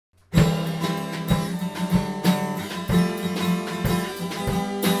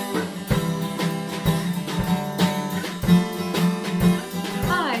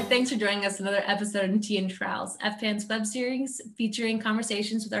Thanks for joining us another episode in Tea and Trowels, FPAN's web series featuring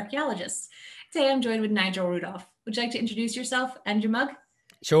conversations with archaeologists. Today I'm joined with Nigel Rudolph. Would you like to introduce yourself and your mug?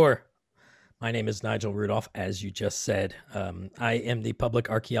 Sure. My name is Nigel Rudolph, as you just said. I am the Public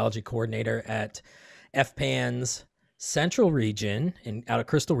Archaeology Coordinator at FPAN's Central Region out of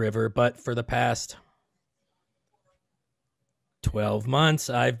Crystal River, but for the past 12 months,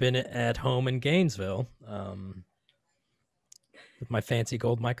 I've been at home in Gainesville with my fancy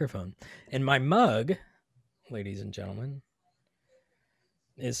gold microphone. And my mug, ladies and gentlemen,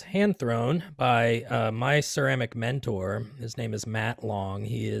 is hand thrown by my ceramic mentor. His name is Matt Long.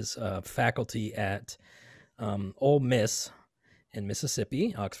 He is faculty at Ole Miss in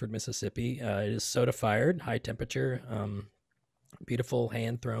Mississippi, Oxford, Mississippi. It is soda fired, high temperature, beautiful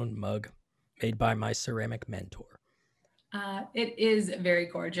hand thrown mug made by my ceramic mentor. It is very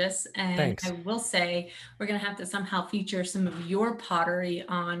gorgeous, and Thanks. I will say we're going to have to somehow feature some of your pottery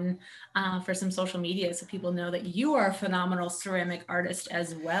on for some social media so people know that you are a phenomenal ceramic artist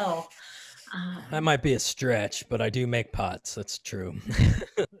as well. That might be a stretch, but I do make pots. That's true.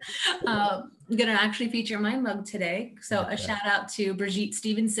 I'm going to actually feature my mug today. So a shout out to Brigitte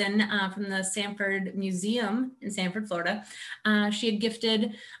Stevenson from the Sanford Museum in Sanford, Florida. She had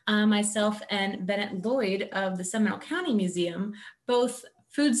gifted myself and Bennett Lloyd of the Seminole County Museum both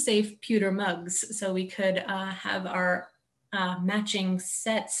food safe pewter mugs so we could have our matching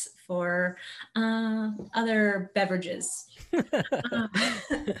sets for other beverages. But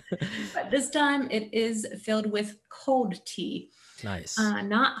this time it is filled with cold tea. Nice.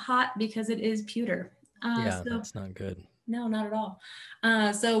 Not hot because it is pewter. That's not good. No, not at all.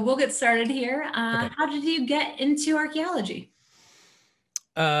 So we'll get started here. Okay. How did you get into archaeology?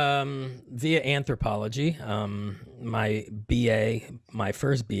 Via anthropology. My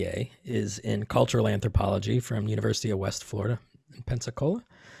first BA is in cultural anthropology from University of West Florida in Pensacola.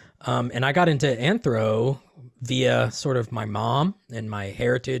 And I got into anthro via sort of my mom and my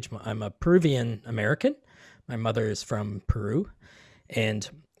heritage. I'm a Peruvian American. My mother is from Peru. And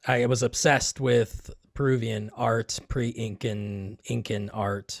I was obsessed with Peruvian art, Incan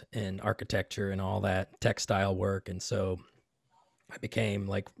art and architecture and all that textile work. And so I became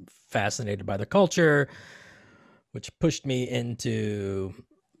like fascinated by the culture, which pushed me into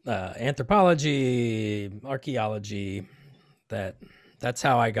anthropology, archaeology. That's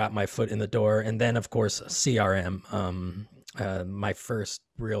how I got my foot in the door. And then, of course, CRM. My first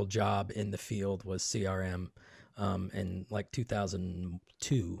real job in the field was CRM in like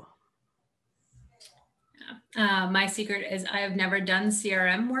 2002. My secret is I have never done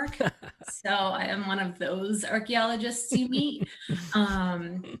CRM work, so I am one of those archaeologists you meet. You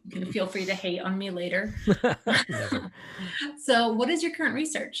can feel free to hate on me later. So what is your current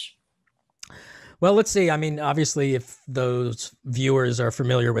research? Well, let's see. I mean, obviously, if those viewers are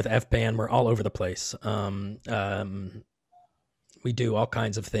familiar with FPAN, we're all over the place. We do all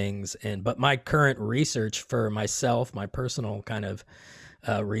kinds of things. But my current research for myself, my personal kind of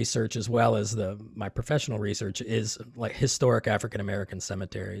research, as well as my professional research, is like historic African-American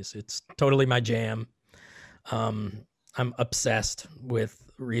cemeteries. It's totally my jam. I'm obsessed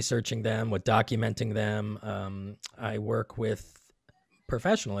with researching them, with documenting them. I work with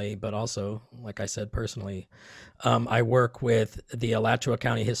professionally, but also, like I said, personally, I work with the Alachua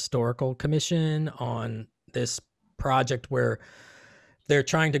County Historical Commission on this project where they're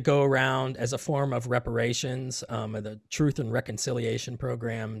trying to go around as a form of reparations, the Truth and Reconciliation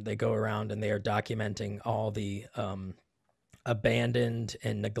Program. They go around and they are documenting all the abandoned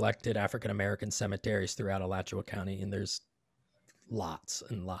and neglected African-American cemeteries throughout Alachua County. And there's lots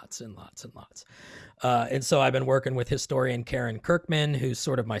and lots and lots and lots. And so I've been working with historian Karen Kirkman, who's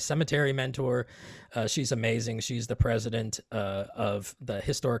sort of my cemetery mentor. She's amazing. She's the president of the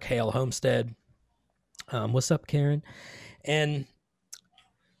Historic Hale Homestead. What's up, Karen? And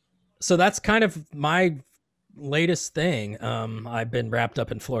so that's kind of my latest thing. I've been wrapped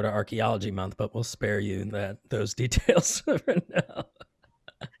up in Florida Archaeology Month, but we'll spare you those details for now.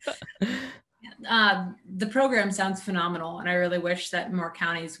 The program sounds phenomenal, and I really wish that more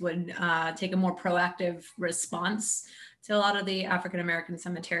counties would take a more proactive response to a lot of the African-American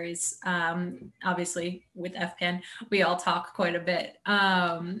cemeteries. Obviously, with FPAN, we all talk quite a bit,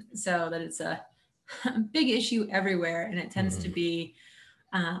 so that it's a big issue everywhere, and it tends to be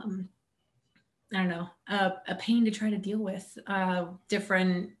I don't know, a pain to try to deal with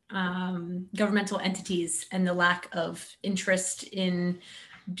different governmental entities and the lack of interest in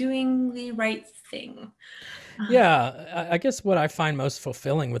doing the right thing. Yeah, I guess what I find most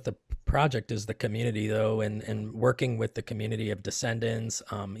fulfilling with the project is the community, though, and working with the community of descendants,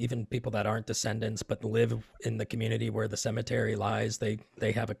 even people that aren't descendants but live in the community where the cemetery lies.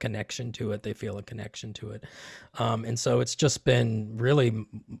 They have a connection to it. They feel a connection to it, and so it's just been really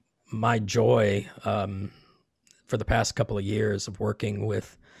my joy for the past couple of years of working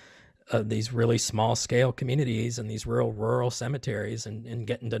with these really small scale communities and these rural cemeteries, and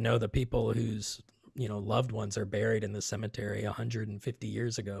getting to know the people whose loved ones are buried in the cemetery 150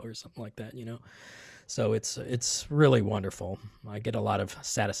 years ago or something like that. So it's really wonderful. I get a lot of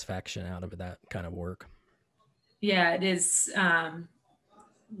satisfaction out of that kind of work. Yeah, it is.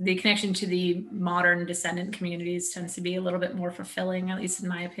 The connection to the modern descendant communities tends to be a little bit more fulfilling, at least in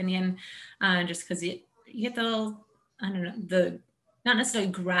my opinion, just because you get the little, I don't know, not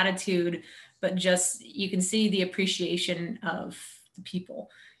necessarily gratitude, but just you can see the appreciation of the people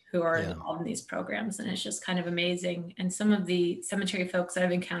who are involved in these programs. And it's just kind of amazing. And some of the cemetery folks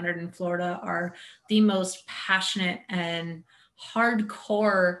I've encountered in Florida are the most passionate and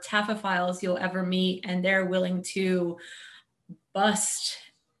hardcore taphophiles you'll ever meet. And they're willing to bust,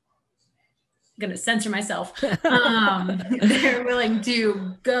 I'm gonna censor myself. They're willing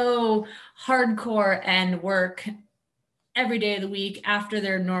to go hardcore and work every day of the week after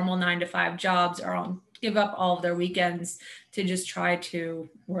their normal 9-to-5 jobs, or give up all of their weekends to just try to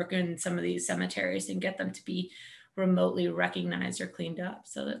work in some of these cemeteries and get them to be remotely recognized or cleaned up.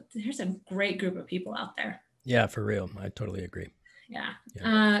 So there's a great group of people out there. Yeah, for real. I totally agree.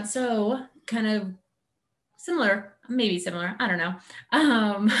 Yeah. So kind of similar, maybe similar, I don't know.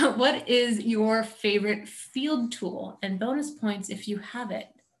 What is your favorite field tool, and bonus points if you have it?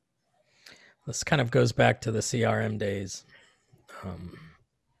 This kind of goes back to the CRM days.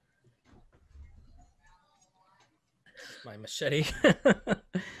 My machete. I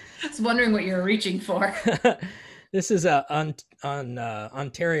was wondering what you were reaching for. This is a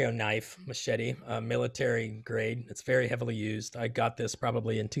Ontario knife machete, military grade. It's very heavily used. I got this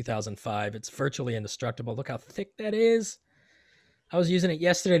probably in 2005. It's virtually indestructible. Look how thick that is. I was using it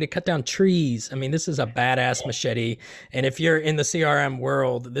yesterday to cut down trees. I mean, this is a badass machete. And if you're in the CRM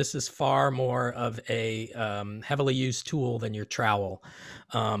world, this is far more of a heavily used tool than your trowel.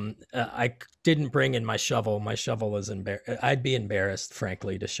 I didn't bring in my shovel. My shovel is I'd be embarrassed,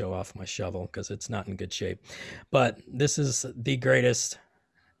 frankly, to show off my shovel because it's not in good shape. But this is the greatest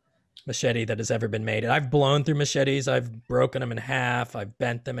machete that has ever been made. And I've blown through machetes. I've broken them in half. I've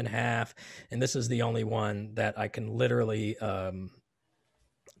bent them in half. And this is the only one that I can literally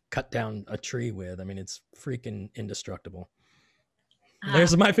cut down a tree with. I mean, it's freaking indestructible.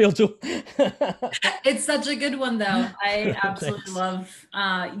 There's my field tool. It's such a good one, though. I absolutely love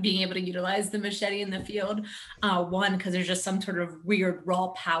being able to utilize the machete in the field. One, because there's just some sort of weird raw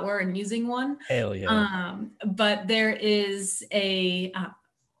power in using one. Hell yeah. But there is a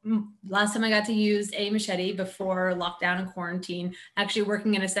last time I got to use a machete before lockdown and quarantine, actually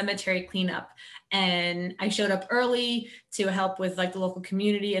working in a cemetery cleanup. And I showed up early to help with like the local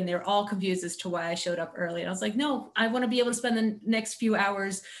community, and they're all confused as to why I showed up early. And I was like, no, I want to be able to spend the next few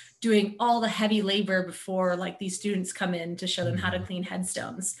hours doing all the heavy labor before like these students come in to show them how to clean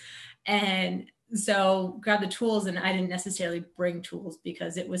headstones. And so grab the tools, and I didn't necessarily bring tools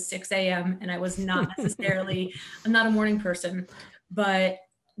because it was 6 a.m. and I was not necessarily, I'm not a morning person, but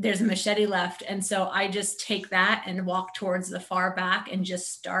there's a machete left. And so I just take that and walk towards the far back and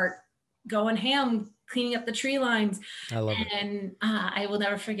just start going ham, cleaning up the tree lines. I love it. And I will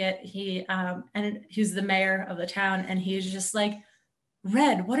never forget, he was the mayor of the town, and he was just like,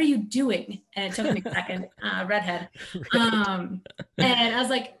 Red, what are you doing? And it took me a second, redhead. And I was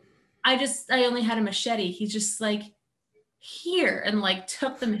like, I only had a machete. He's just like, here, and like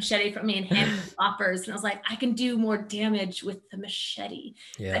took the machete from me and handed me loppers. And I was like, I can do more damage with the machete.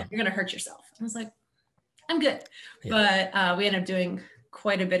 Yeah. Like, you're going to hurt yourself. And I was like, I'm good. Yeah. But we ended up doing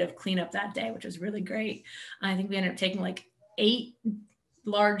quite a bit of cleanup that day, which was really great. I think we ended up taking like 8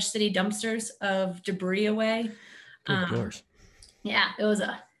 large city dumpsters of debris away. Good gosh. Yeah, it was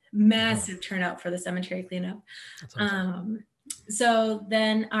a massive turnout for the cemetery cleanup. That's awesome. So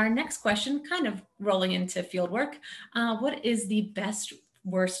then our next question, kind of rolling into field work. What is the best,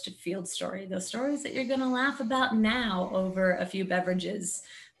 worst field story? Those stories that you're going to laugh about now over a few beverages,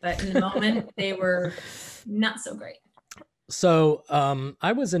 but in the moment they were not so great. So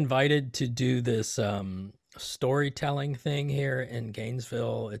I was invited to do this storytelling thing here in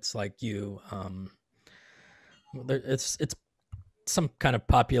Gainesville. It's like it's some kind of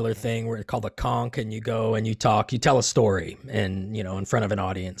popular thing where it's called a conch, and you go and you talk, you tell a story, and in front of an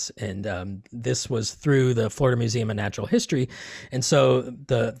audience. And this was through the Florida Museum of Natural History. And so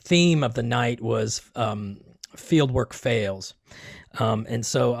the theme of the night was field work fails. And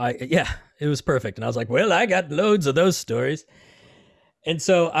so it was perfect. And I was like, well, I got loads of those stories. And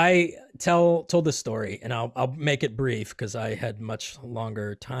so I told the story, and I'll make it brief because I had much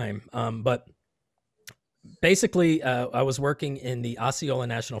longer time. But basically, I was working in the Osceola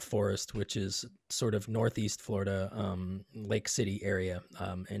National Forest, which is sort of northeast Florida, Lake City area,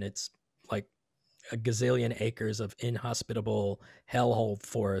 and it's like a gazillion acres of inhospitable hellhole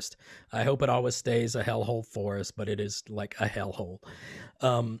forest. I hope it always stays a hellhole forest, but it is like a hellhole.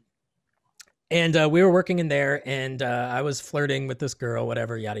 And we were working in there, and I was flirting with this girl,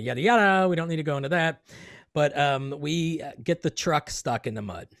 whatever, yada, yada, yada. We don't need to go into that. But we get the truck stuck in the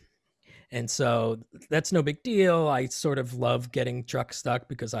mud. And so that's no big deal. I sort of love getting trucks stuck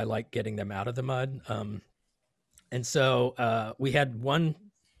because I like getting them out of the mud. And so we had one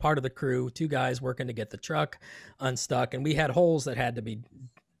part of the crew, two guys working to get the truck unstuck, and we had holes that had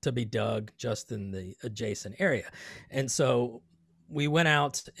to be dug just in the adjacent area. And so we went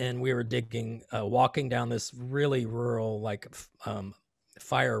out and we were digging, walking down this really rural, like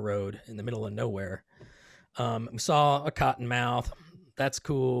fire road in the middle of nowhere. We saw a cottonmouth. That's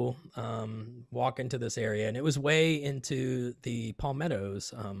cool. Walk into this area, and it was way into the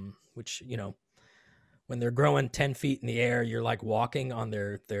palmettos, which, you know, when they're growing 10 feet in the air, you're like walking on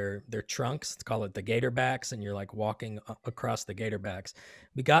their trunks. Let's call it the gator backs, and you're like walking across the gator backs.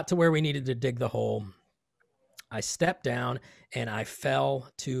 We got to where we needed to dig the hole. I stepped down and I fell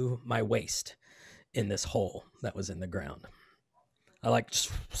to my waist in this hole that was in the ground. I like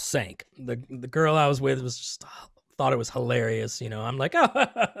just sank. The girl I was with was just thought it was hilarious. You know, I'm like, oh,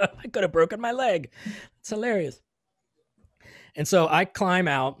 I could have broken my leg. It's hilarious. And so I climb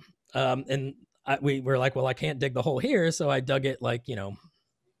out, and we were like, well, I can't dig the hole here. So I dug it like, you know,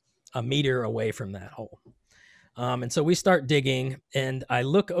 a meter away from that hole. And so we start digging, and I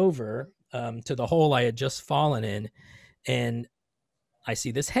look over to the hole I had just fallen in, and I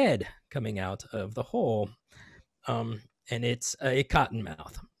see this head coming out of the hole. And it's a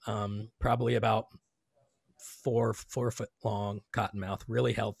cottonmouth, probably about four foot long cottonmouth,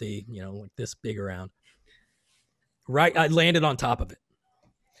 really healthy, you know, like this big around. Right, I landed on top of it.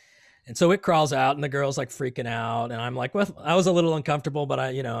 And so it crawls out, and the girl's like freaking out, and I'm like, well, I was a little uncomfortable, but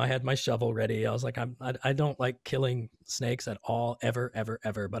I had my shovel ready. I was like, I don't like killing snakes at all, ever,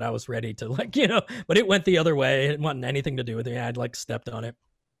 but I was ready to, like, you know, but it went the other way. It didn't want anything to do with me. I'd like stepped on it.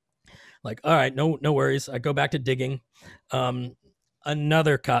 Like, all right, no worries. I go back to digging.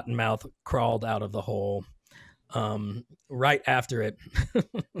 Another cottonmouth crawled out of the hole right after it.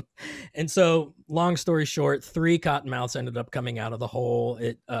 And so, long story short, 3 cottonmouths ended up coming out of the hole.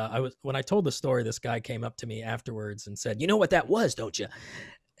 When I told the story, this guy came up to me afterwards and said, "You know what that was, don't you?"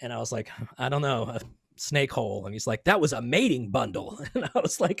 And I was like, "I don't know, a snake hole." And he's like, "That was a mating bundle." And I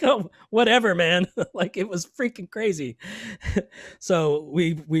was like, "Oh, whatever, man." Like, it was freaking crazy. So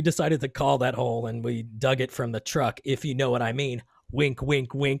we decided to call that hole, and we dug it from the truck, if you know what I mean. Wink,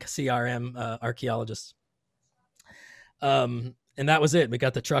 wink, wink. CRM, archaeologist. And that was it. We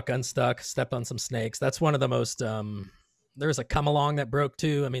got the truck unstuck, stepped on some snakes. That's one of the most, there was a come along that broke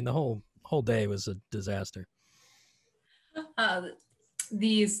too. I mean, the whole day was a disaster. So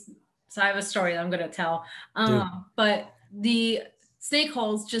I have a story that I'm going to tell. But the snake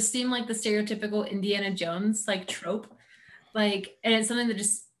holes just seem like the stereotypical Indiana Jones, like, trope. Like, and it's something that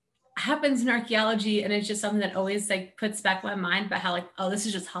just happens in archaeology, and it's just something that always, like, puts back my mind about how, like, oh, this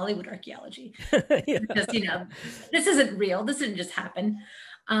is just Hollywood archaeology. Yeah. Because, you know, this isn't real. This didn't just happen.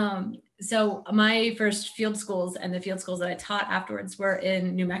 So my first field schools and the field schools that I taught afterwards were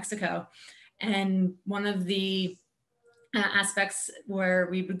in New Mexico. And one of the aspects where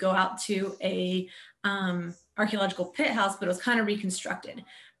we would go out to a archaeological pit house, but it was kind of reconstructed.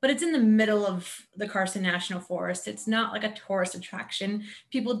 But it's in the middle of the Carson National Forest. It's not like a tourist attraction.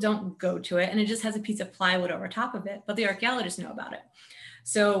 People don't go to it, and it just has a piece of plywood over top of it, but the archaeologists know about it.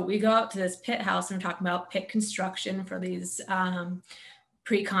 So we go out to this pit house, and we're talking about pit construction for these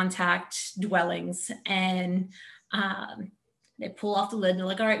pre-contact dwellings. And they pull off the lid, and they're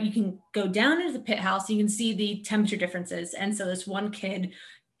like, all right, you can go down into the pit house. You can see the temperature differences. And so this one kid,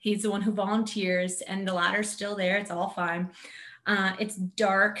 he's the one who volunteers, and the ladder's still there. It's all fine. It's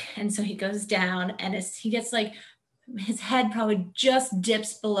dark, and so he goes down, and he gets, like, his head probably just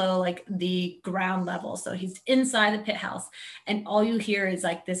dips below, like, the ground level. So he's inside the pit house, and all you hear is,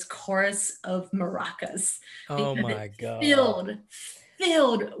 like, this chorus of maracas. Oh my God.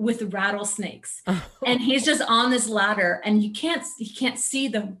 Filled with rattlesnakes. And he's just on this ladder, and you can't see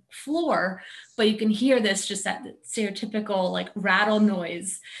the floor, but you can hear this, just that stereotypical, like, rattle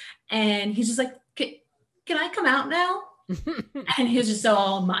noise. And he's just like, can I come out now? And he was just so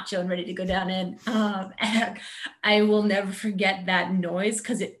all macho and ready to go down in. And I will never forget that noise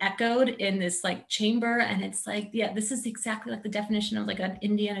because it echoed in this like chamber. And it's like, yeah, this is exactly like the definition of like an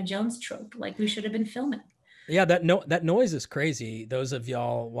Indiana Jones trope. Like we should have been filming. Yeah, that noise is crazy. Those of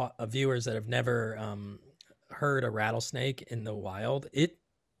y'all viewers that have never heard a rattlesnake in the wild, it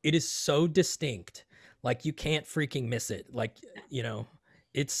is so distinct. Like you can't freaking miss it. Like, you know,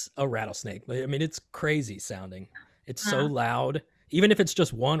 it's a rattlesnake. I mean, it's crazy sounding. It's so loud. Even if it's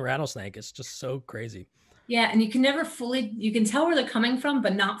just one rattlesnake, it's just so crazy. Yeah, and you can never fully, you can tell where they're coming from,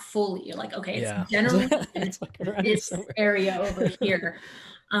 but not fully. You're like, okay, it's generally in It's like around this somewhere. area over here.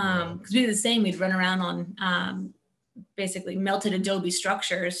 Because we were the same, we'd run around on basically melted adobe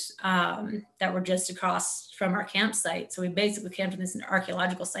structures that were just across from our campsite. So we basically camped in this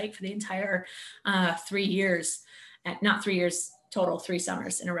archaeological site for the entire 3 years, not 3 years total, 3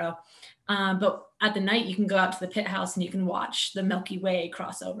 summers in a row. But at the night, you can go out to the pit house and you can watch the Milky Way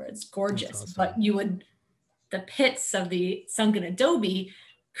cross over. It's gorgeous. Awesome. But the pits of the sunken adobe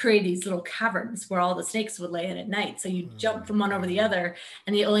create these little caverns where all the snakes would lay in at night. So you jump from one over the other.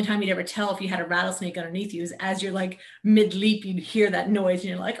 And the only time you'd ever tell if you had a rattlesnake underneath you is as you're like mid leap, you'd hear that noise and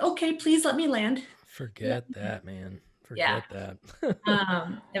you're like, okay, please let me land. Forget that, man. Forget that.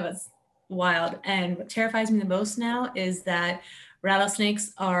 It was wild. And what terrifies me the most now is that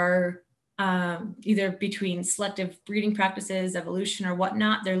rattlesnakes are either between selective breeding practices, evolution, or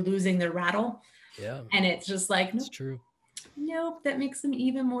whatnot, they're losing their rattle. Yeah. And it's just like, it's true. Nope, that makes them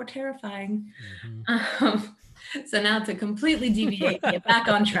even more terrifying. So now to completely deviate, get back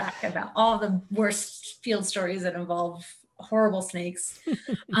on track about all the worst field stories that involve horrible snakes.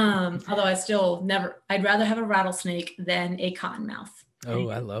 Although I'd rather have a rattlesnake than a cottonmouth. Oh,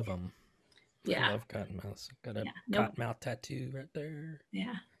 I love them. Yeah. I love cottonmouths. Got a cottonmouth tattoo right there.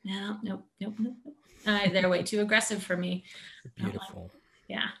 Yeah. Nope. They're way too aggressive for me. They're beautiful.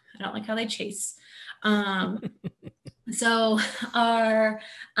 I don't like how they chase. So our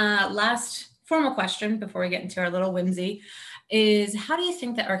last formal question before we get into our little whimsy is, how do you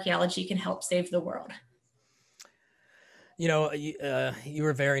think that archaeology can help save the world? You know, you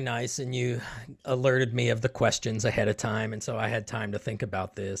were very nice and you alerted me of the questions ahead of time. And so I had time to think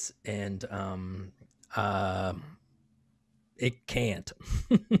about this, and it can't.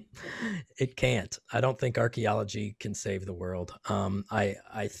 It can't. I don't think archaeology can save the world.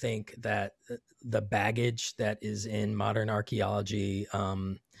 I think that the baggage that is in modern archaeology,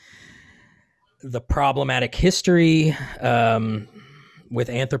 the problematic history with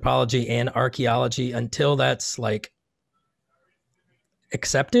anthropology and archaeology, until that's like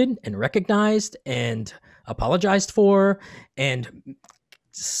accepted and recognized and apologized for, and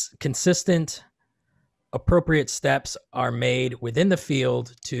consistent appropriate steps are made within the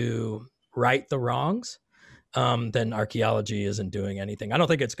field to right the wrongs, then archaeology isn't doing anything. I don't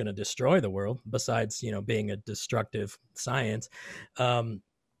think it's going to destroy the world, besides, you know, being a destructive science.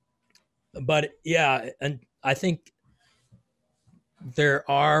 But yeah, and I think there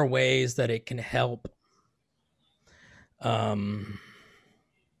are ways that it can help.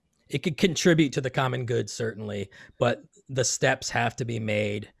 It could contribute to the common good, certainly, but the steps have to be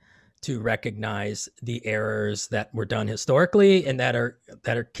made to recognize the errors that were done historically and that are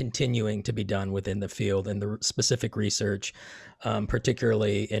continuing to be done within the field and the specific research,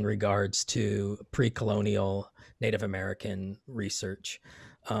 particularly in regards to pre-colonial Native American research.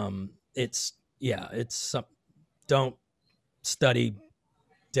 Don't study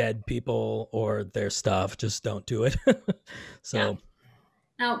dead people or their stuff. Just don't do it. So. Yeah.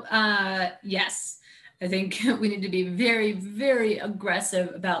 Now, yes, I think we need to be very, very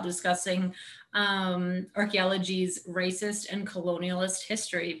aggressive about discussing archaeology's racist and colonialist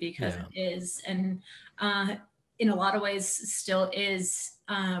history, because it is, and in a lot of ways still is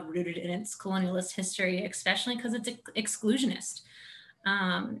rooted in its colonialist history, especially because it's exclusionist.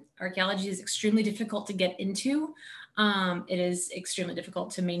 Archaeology is extremely difficult to get into. It is extremely difficult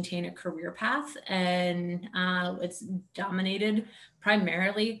to maintain a career path, and it's dominated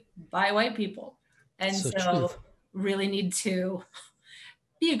primarily by white people. And so really need to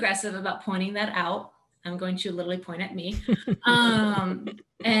be aggressive about pointing that out. I'm going to literally point at me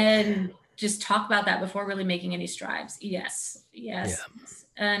and just talk about that before really making any strides. Yes. Yeah.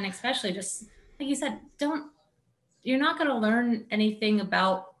 And especially just like you said, you're not going to learn anything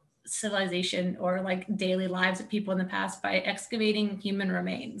about civilization or like daily lives of people in the past by excavating human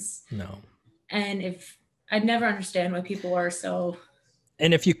remains. No. And I'd never understand why people are so.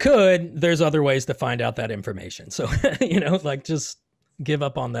 And if you could, there's other ways to find out that information. So, you know, like just give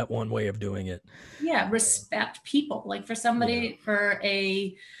up on that one way of doing it. Yeah. Respect people. Like for somebody, for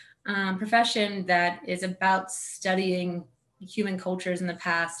a profession that is about studying human cultures in the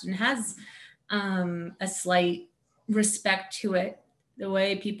past and has a slight respect to it. The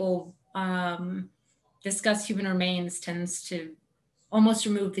way people discuss human remains tends to almost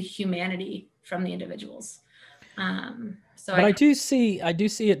remove the humanity from the individuals. But I do see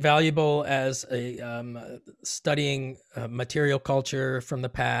it valuable as a studying material culture from the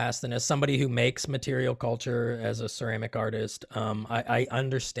past, and as somebody who makes material culture as a ceramic artist, I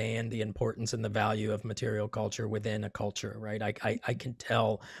understand the importance and the value of material culture within a culture, right? I can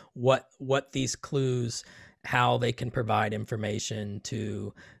tell what these clues, how they can provide information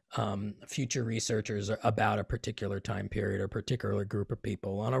to future researchers about a particular time period or particular group of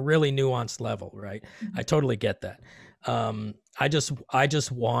people on a really nuanced level, right? Mm-hmm. I totally get that. I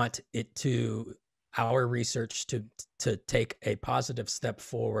just want it to, our research to take a positive step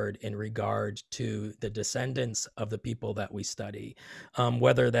forward in regard to the descendants of the people that we study,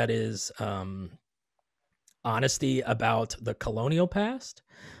 whether that is honesty about the colonial past,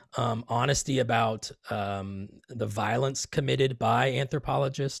 honesty about the violence committed by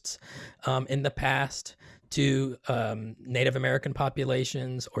anthropologists in the past to Native American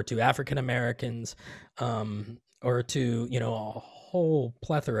populations or to African Americans, or to, you know, a whole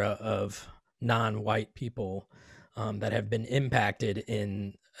plethora of non-white people that have been impacted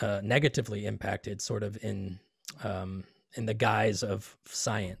in negatively impacted, sort of in the guise of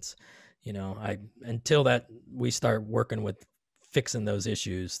science. You know, until that we start working with fixing those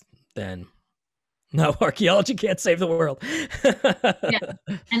issues, then no, archaeology can't save the world. Yeah,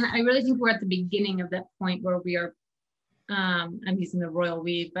 and I really think we're at the beginning of that point where we are, I'm using the royal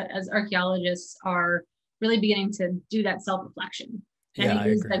we, but as archaeologists are really beginning to do that self-reflection. And I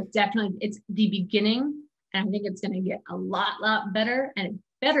think like definitely it's the beginning, and I think it's going to get a lot better, and it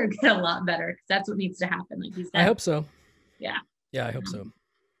better get a lot better, because that's what needs to happen. Like you said. I hope so. Yeah. Yeah, I hope so.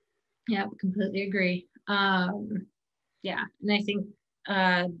 Yeah, completely agree. Yeah, and I think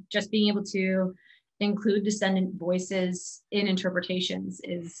just being able to include descendant voices in interpretations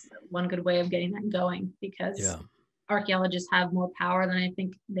is one good way of getting that going, because archaeologists have more power than I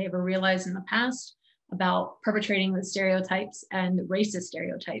think they ever realized in the past about perpetrating the stereotypes and racist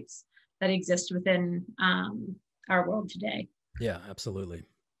stereotypes that exist within our world today. Yeah, absolutely.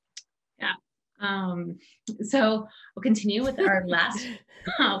 Yeah. So we'll continue with our last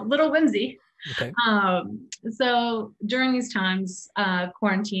little whimsy. Okay. So during these times,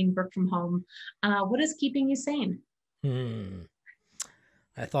 quarantine, work from home, what is keeping you sane?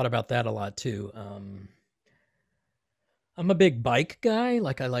 I thought about that a lot too. I'm a big bike guy.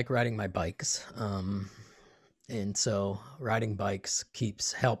 Like, I like riding my bikes. And so riding bikes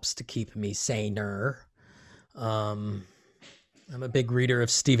helps to keep me saner. I'm a big reader of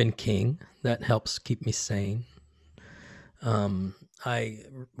Stephen King. That helps keep me sane. I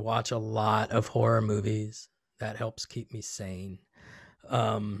watch a lot of horror movies. That helps keep me sane.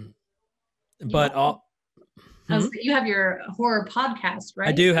 But you have your horror podcast, right?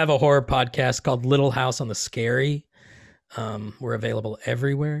 I do have a horror podcast called Little House on the Scary. We're available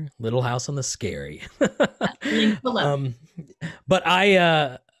everywhere. Little House on the Scary. Link below. But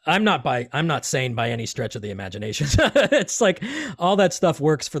I'm not sane by any stretch of the imagination. It's like all that stuff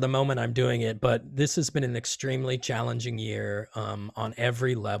works for the moment I'm doing it, but this has been an extremely challenging year on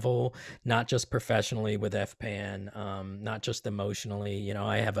every level, not just professionally with FPAN, not just emotionally. You know,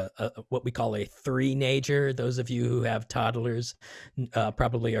 I have a what we call a three-nager. Those of you who have toddlers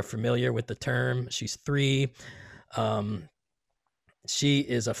probably are familiar with the term. She's 3. She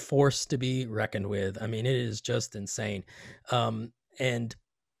is a force to be reckoned with. I mean, it is just insane. And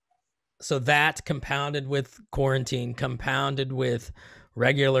so that, compounded with quarantine, compounded with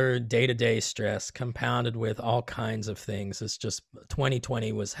regular day-to-day stress, compounded with all kinds of things. It's just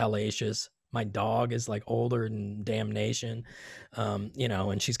 2020 was hellacious. My dog is like older than damnation, you know,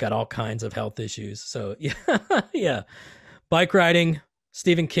 and she's got all kinds of health issues. So yeah, bike riding,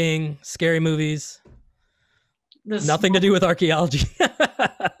 Stephen King, scary movies. Nothing to do with archaeology.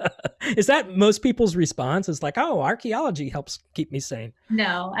 Is that most people's response? It's like, oh, archaeology helps keep me sane.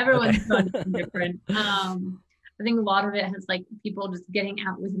 No, everyone's different. I think a lot of it has like people just getting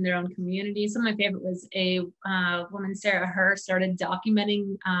out within their own community. Some of my favorite was a woman, Sarah Herr, started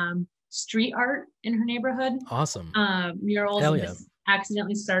documenting street art in her neighborhood. Awesome. Murals. Hell yeah.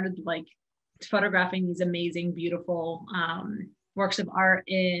 Accidentally started like photographing these amazing, beautiful works of art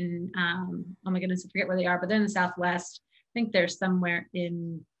in, oh my goodness, I forget where they are, but they're in the Southwest. I think they're somewhere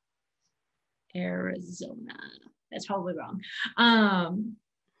in Arizona. That's probably wrong.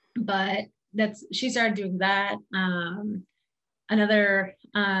 But she started doing that. Another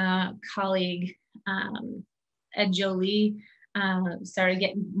colleague, Ed Jolie, Started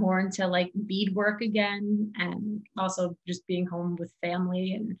getting more into like beadwork again, and also just being home with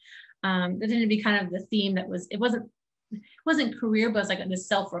family. And that tended to be kind of the theme that was, it wasn't career, but it's like this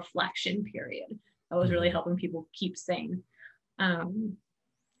self-reflection period that was really helping people keep sane.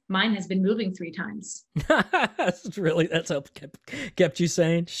 Mine has been moving 3 times. That's helped kept you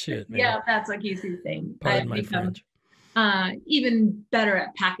sane. Shit, man. Yeah, that's what keeps me sane. Pardon my French. Even better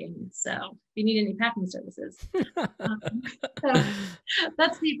at packing. So if you need any packing services. So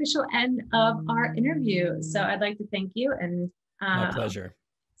that's the official end of our interview. So I'd like to thank you. And my pleasure.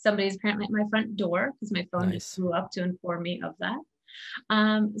 Somebody's apparently at my front door because my phone just blew up to inform me of that.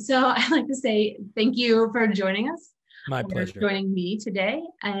 So I'd like to say thank you for joining us. My pleasure. Joining me today,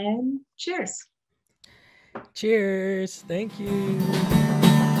 and cheers. Cheers. Thank you.